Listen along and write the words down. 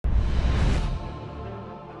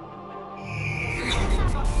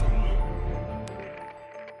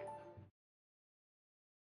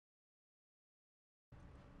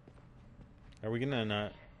Are we gonna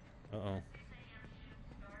not? Uh-oh.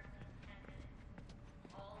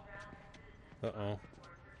 Uh-oh.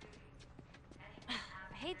 I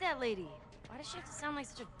hate that lady. Why does she have to sound like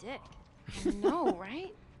such a dick? I know,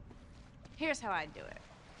 right? Here's how I do it.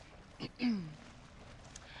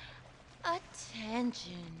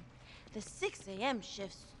 Attention. The 6 a.m.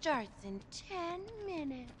 shift starts in 10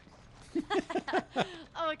 minutes.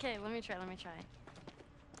 Okay, let me try.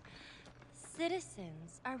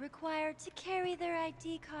 Citizens are required to carry their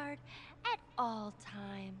ID card at all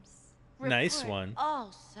times. Nice Report one.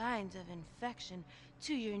 all signs of infection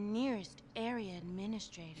to your nearest area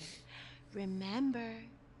administrator. Remember,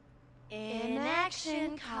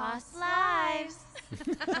 inaction costs lives.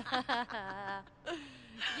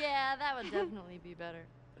 Yeah, that would definitely be better.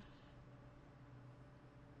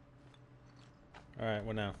 Alright,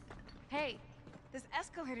 what now? Hey, this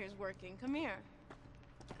escalator's working. Come here.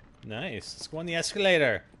 Nice. Let's go on the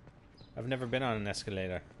escalator. I've never been on an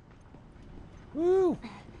escalator. Woo!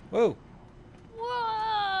 Whoa!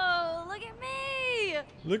 Whoa! Look at me!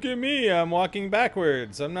 Look at me! I'm walking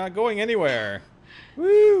backwards. I'm not going anywhere.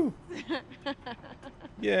 Woo!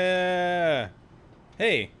 Yeah!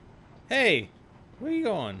 Hey! Hey! Where are you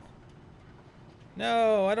going?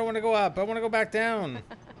 No, I don't want to go up. I want to go back down.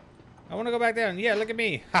 I want to go back down. Yeah, look at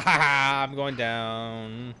me. Ha ha ha! I'm going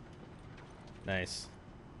down. Nice.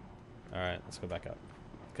 Alright, let's go back up.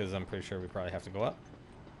 Because I'm pretty sure we probably have to go up.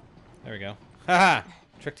 There we go. Haha!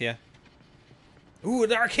 Tricked ya. Ooh,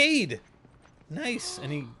 an arcade! Nice.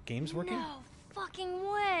 Any games working? No fucking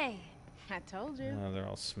way! I told you. Oh, they're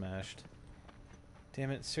all smashed.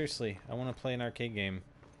 Damn it, seriously. I want to play an arcade game.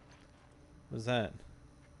 What's that?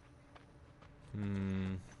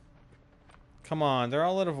 Come on, they're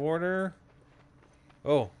all out of order.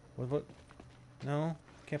 Oh, what? No,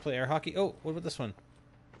 can't play air hockey. Oh, what about this one?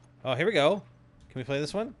 Oh, here we go. Can we play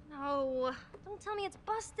this one? No, don't tell me it's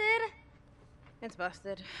busted. It's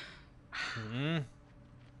busted. Mm-hmm.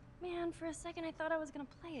 Man, for a second I thought I was gonna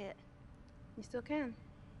play it. You still can.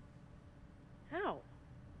 How? All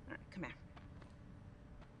right, come here.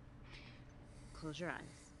 Close your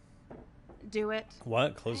eyes. Do it.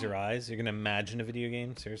 What? Close your eyes? You're gonna imagine a video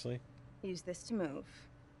game? Seriously? Use this to move.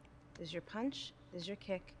 This is your punch, this is your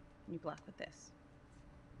kick, and you block with this.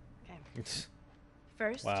 Okay.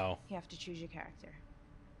 First, Wow. you have to choose your character.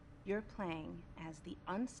 You're playing as the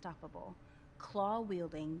unstoppable,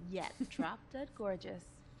 claw-wielding, yet drop-dead gorgeous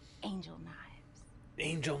Angel Knives.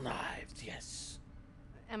 Angel Knives, yes.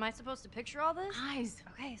 Am I supposed to picture all this? Eyes.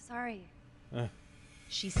 Okay, sorry.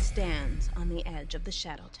 She stands on the edge of the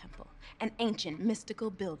Shadow Temple, an ancient mystical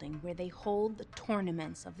building where they hold the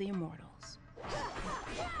tournaments of the immortals.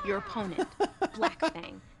 Your opponent, Black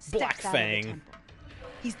Fang, steps out of the temple.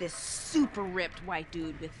 He's this super ripped white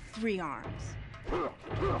dude with 3 arms.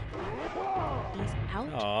 He's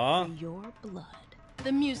out for your blood.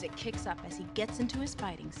 The music kicks up as he gets into his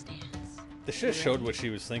fighting stance. They should have showed what she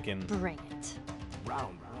was thinking. Bring it.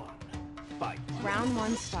 Round 1. Fight. Round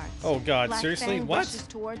 1 starts. Oh God, Black seriously? Fang What? rushes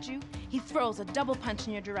towards you. He throws a double punch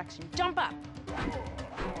in your direction. Jump up.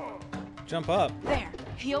 Jump up. There.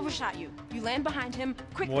 He overshot you. You land behind him.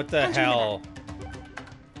 Quickly. What the punch him in hell?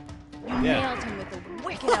 You nailed him with a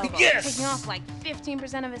wicked elbow, Yes! taking off like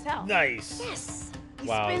 15% of his health. Nice. Yes. He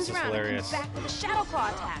Wow, spins this is around hilarious. and comes back with a shadow claw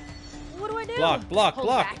attack. What do I do? Block, block, Hold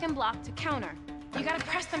block. back and block to counter. You gotta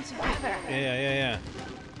press them together. Yeah.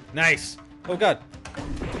 Nice. Oh God.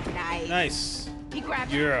 Nice. Nice. He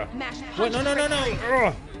grabs Yeah. you, mash What? punch No. for three.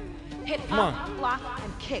 Ugh. Hit Come up, on. block,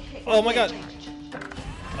 and kick. Oh my God.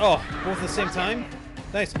 Oh, both at the same time?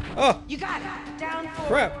 Nice. Oh, You got it. Down for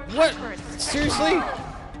crap. What? punch burst. Seriously?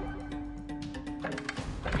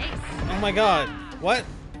 Oh my God. What?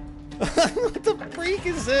 What the freak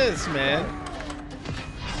is this, man?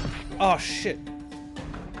 Oh shit.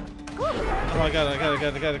 Oh, I got it.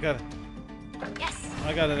 Yes.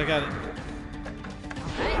 I got it.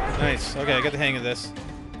 Nice. Okay, I got the hang of this.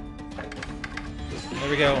 There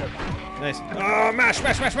we go. Nice. Oh, mash.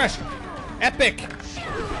 Epic.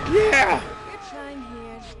 Yeah. Your time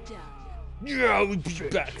here's done. Yeah, we be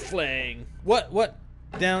back flaying. What?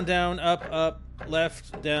 Down, up,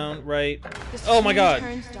 left, down, right. The Oh my screen God.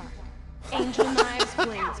 turns dark. Angel Knives'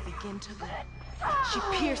 blades begin to glow. She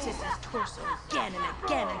pierces his torso again and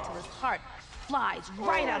again until his heart flies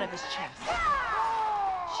right out of his chest.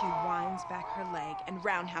 She winds back her leg and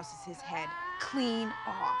roundhouses his head clean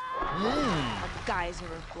off. A geyser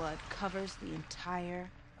of blood covers the entire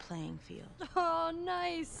playing field. Oh,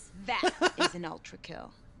 nice. That is an ultra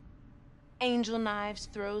kill. Angel Knives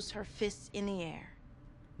throws her fists in the air.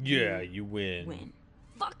 Yeah, you win. Win.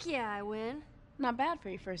 Fuck yeah, I win. Not bad for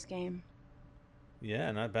your first game.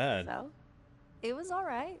 Yeah, not bad. So, It was all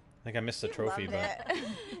right. I think I missed the You trophy, loved but it.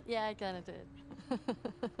 Yeah, I kind of did.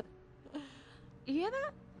 You hear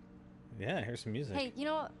that? yeah, here's some music. Hey, you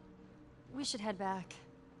know what? We should head back.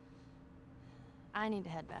 I need to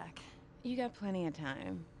head back. You got plenty of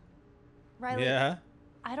time. Riley, Yeah.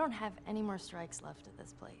 I don't have any more strikes left at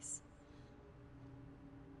this place.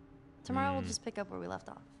 Tomorrow we'll just pick up where we left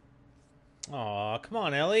off. Aw, come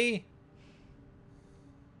on, Ellie.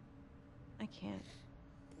 I can't.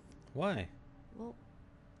 Why?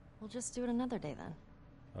 We'll just do it another day then.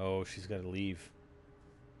 Oh, she's got to leave.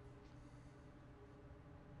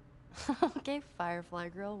 Okay, Firefly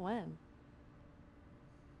Girl, when?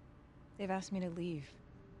 They've asked me to leave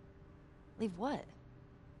Leave what?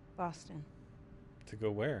 Boston. To go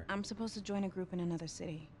where? I'm supposed to join a group in another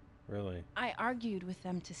city. Really? I argued with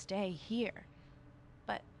them to stay here.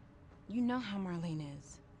 But you know how Marlene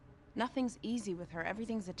is. Nothing's easy with her.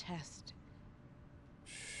 Everything's a test.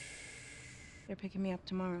 They're picking me up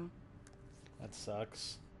tomorrow. That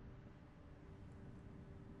sucks.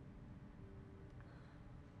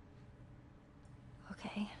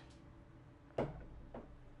 Okay.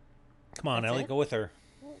 Come on, That's Ellie, it? go with her.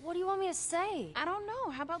 What do you want me to say? I don't know.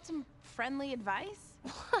 How about some friendly advice?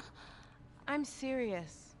 I'm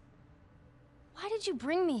serious. Why did you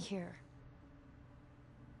bring me here?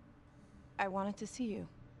 I wanted to see you.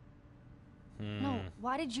 No,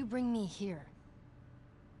 why did you bring me here?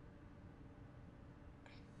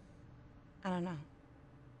 I don't know.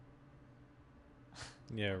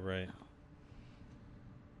 Yeah, right.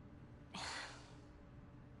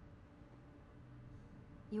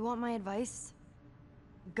 You want my advice?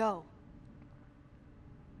 Go.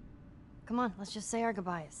 Come on, let's just say our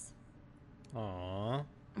goodbyes. Aw.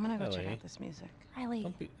 I'm gonna go check Ellie. out this music.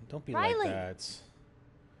 Riley. Don't be Riley. like that.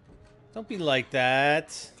 Don't be like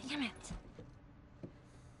that. Damn it.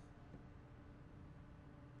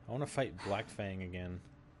 I want to fight Black Fang again.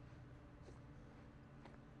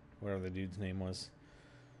 Whatever the dude's name was.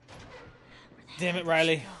 Damn it,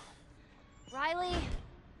 Riley. Riley.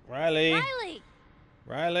 Riley. Riley.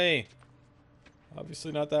 Riley.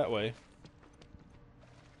 Obviously not that way.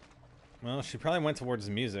 Well, she probably went towards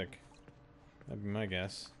the music. That'd be my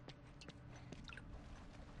guess.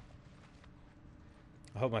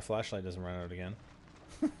 I hope my flashlight doesn't run out again.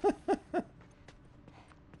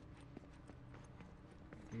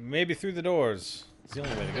 Maybe through the doors. It's the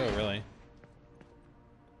only way to go, really.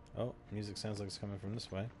 Oh, music sounds like it's coming from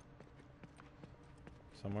this way.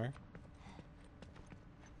 Somewhere.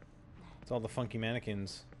 It's all the funky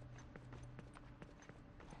mannequins.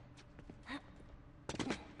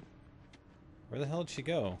 Where the hell did she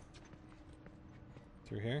go?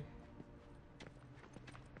 Through here?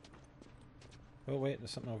 Oh wait,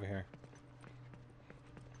 there's something over here.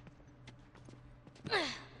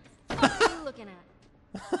 What are you looking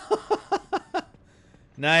at?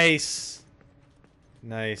 Nice!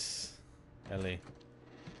 Nice. Ellie.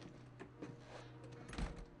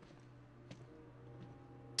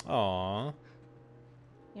 Aww.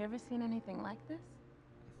 You ever seen anything like this?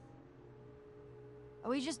 Are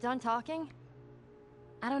we just done talking?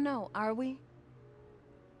 I don't know. Are we?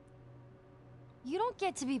 You don't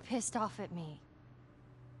get to be pissed off at me.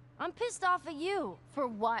 I'm pissed off at you. For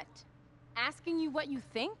what? Asking you what you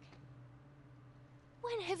think?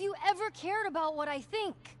 When have you ever cared about what I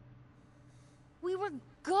think? We were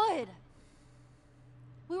good.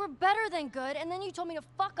 We were better than good, and then you told me to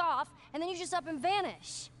fuck off, and then you just up and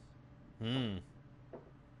vanish.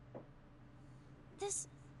 This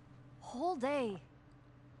whole day.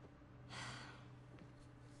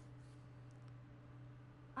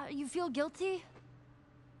 You feel guilty?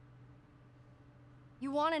 You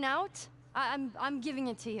want an out? I'm giving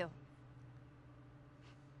it to you.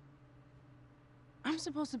 I'm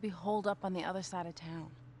supposed to be holed up on the other side of town.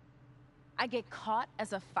 I get caught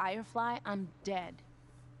as a firefly, I'm dead.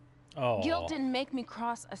 Oh. Guilt didn't make me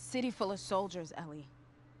cross a city full of soldiers, Ellie.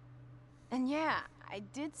 And yeah, I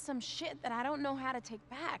did some shit that I don't know how to take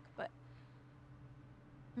back, but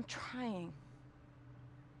I'm trying.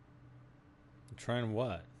 Trying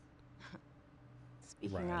what?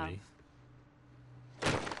 Speaking Riley.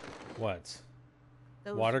 of, What?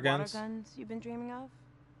 those Water guns? water guns you've been dreaming of?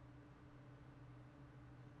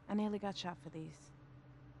 I nearly got shot for these.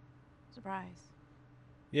 Surprise.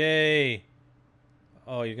 Yay!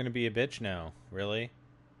 Oh, you're gonna be a bitch now. Really?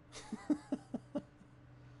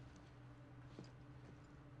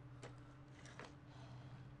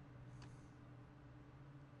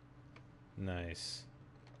 Nice.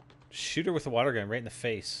 Shoot her with a water gun right in the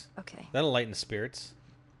face. Okay. That'll lighten the spirits.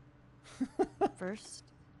 First,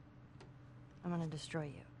 I'm gonna destroy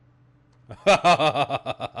you,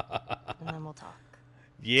 Yeah. and then we'll talk.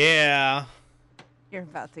 You're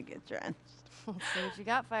about to get drenched. Let's see what you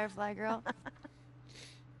got, Firefly Girl.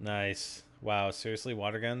 Nice. Wow, seriously,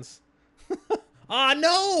 water guns? Ah,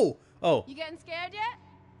 no! Oh. You getting scared yet?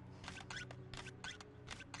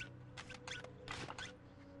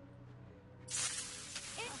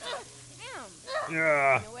 Damn.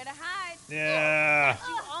 Yeah. Nowhere to hide. Yeah.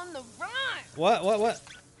 You on the run. What?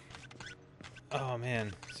 Oh,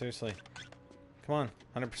 man. Seriously. Come on.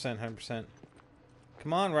 100%, 100%.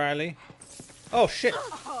 Come on, Riley. Oh, shit.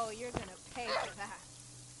 Oh, you're gonna pay for that.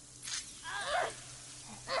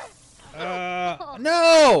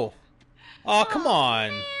 No! Oh, come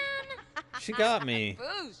on. She got me.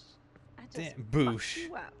 Boosh. I just Damn, boosh. fucked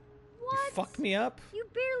you up. You fucked me up? You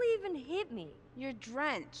barely even hit me. You're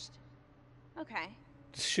drenched. Okay.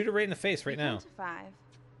 Just shoot her right in the face right You now. count to 5.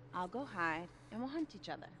 I'll go hide, and we'll hunt each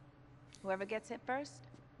other. Whoever gets hit first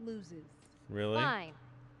loses. Really? Fine.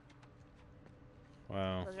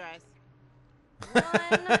 Wow. Close your eyes.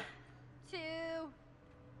 1, 2,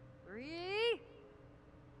 3,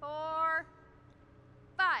 4,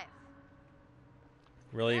 5.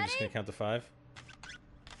 Really? You're just Ready? gonna count to 5?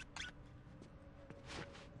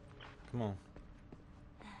 Come on.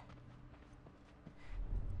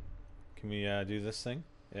 Can we do this thing?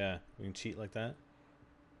 Yeah, we can cheat like that.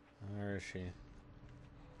 Where is she?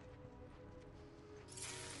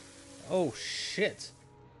 Oh shit!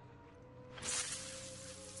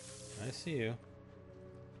 I see you.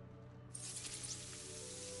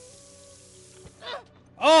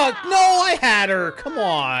 Oh no! I had her. Come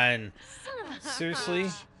on. Seriously?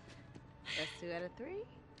 That's 2 out of 3.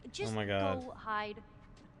 Just Oh my God. go hide.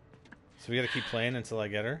 So we gotta keep playing until I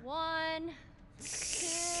get her? 1, 2,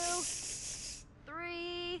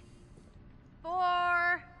 3,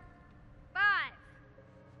 4, 5.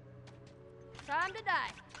 Time to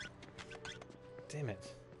die. Damn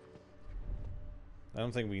it. I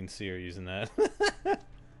don't think we can see her using that.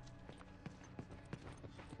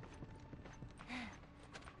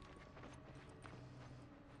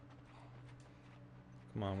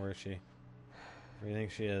 Come on, where is she? Where do you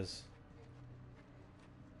think she is?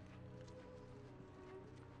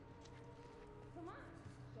 Come on.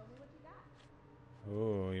 Show me what you got.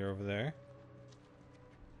 Oh, you're over there?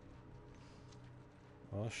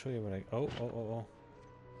 Well, I'll show you what I... Oh.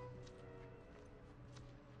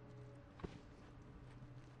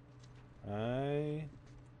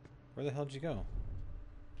 Where the hell did you go?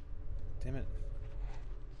 Damn it.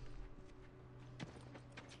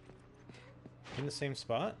 In the same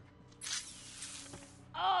spot?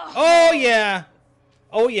 Oh yeah!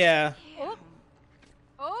 Oh yeah!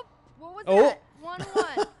 Oh, what was Oh. that? 1,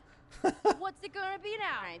 1. What's it gonna be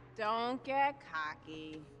now? All right, don't get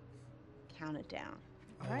cocky. Count it down.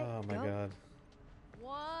 All right, Oh my go. god.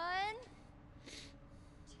 1,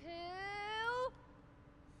 2,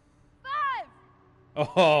 5.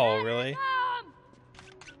 Oh, really? Come!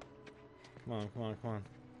 Come on.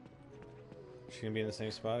 She gonna be in the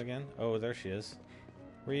same spot again? Oh, there she is.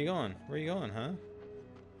 Where you going? Huh?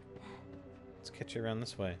 Let's catch you around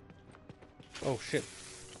this way. Oh, shit.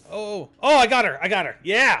 Oh, I got her!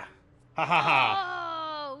 Yeah! Ha ha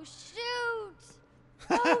ha! Oh, shoot!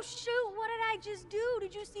 Oh, shoot! What did I just do?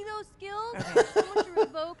 Did you see those skills? I want to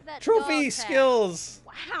revoke that Trophy dog tag. skills!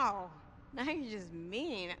 Wow. Now you're just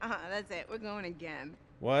mean. That's it. We're going again.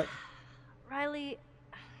 What? Riley,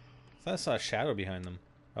 I thought I saw a shadow behind them.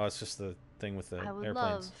 Oh, it's just the thing with the I would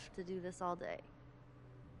airplanes. love to do this all day.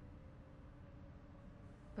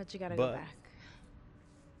 But you gotta But- go back.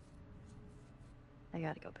 I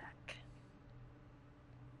gotta go back.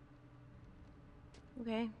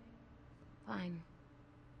 Okay. Fine.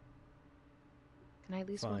 Can I at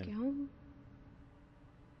least walk Fine. you home?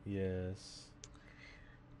 Yes.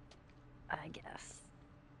 I guess.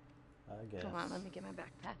 I guess. Hold on, let me get my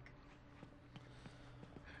backpack.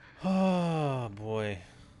 Oh, boy.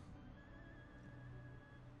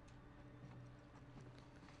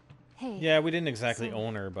 Hey. Yeah, we didn't exactly So-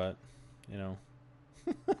 own her, but, you know.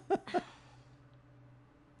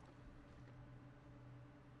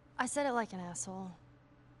 I said it like an asshole,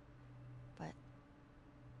 but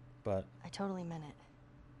But, I totally meant it.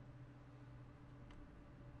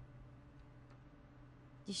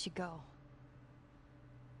 You should go.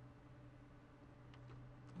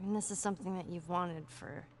 I mean, this is something that you've wanted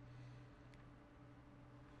for,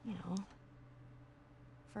 you know,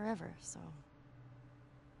 forever, so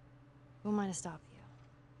who am I to stop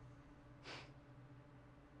you?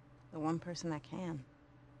 The one person that can.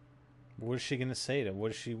 what is she gonna say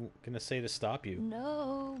to stop you?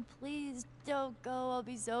 No, please don't go. I'll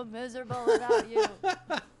be so miserable without you.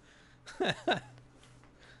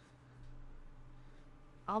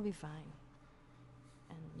 I'll be fine.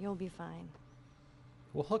 And you'll be fine.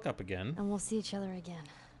 We'll hook up again. And we'll see each other again.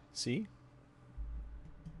 See?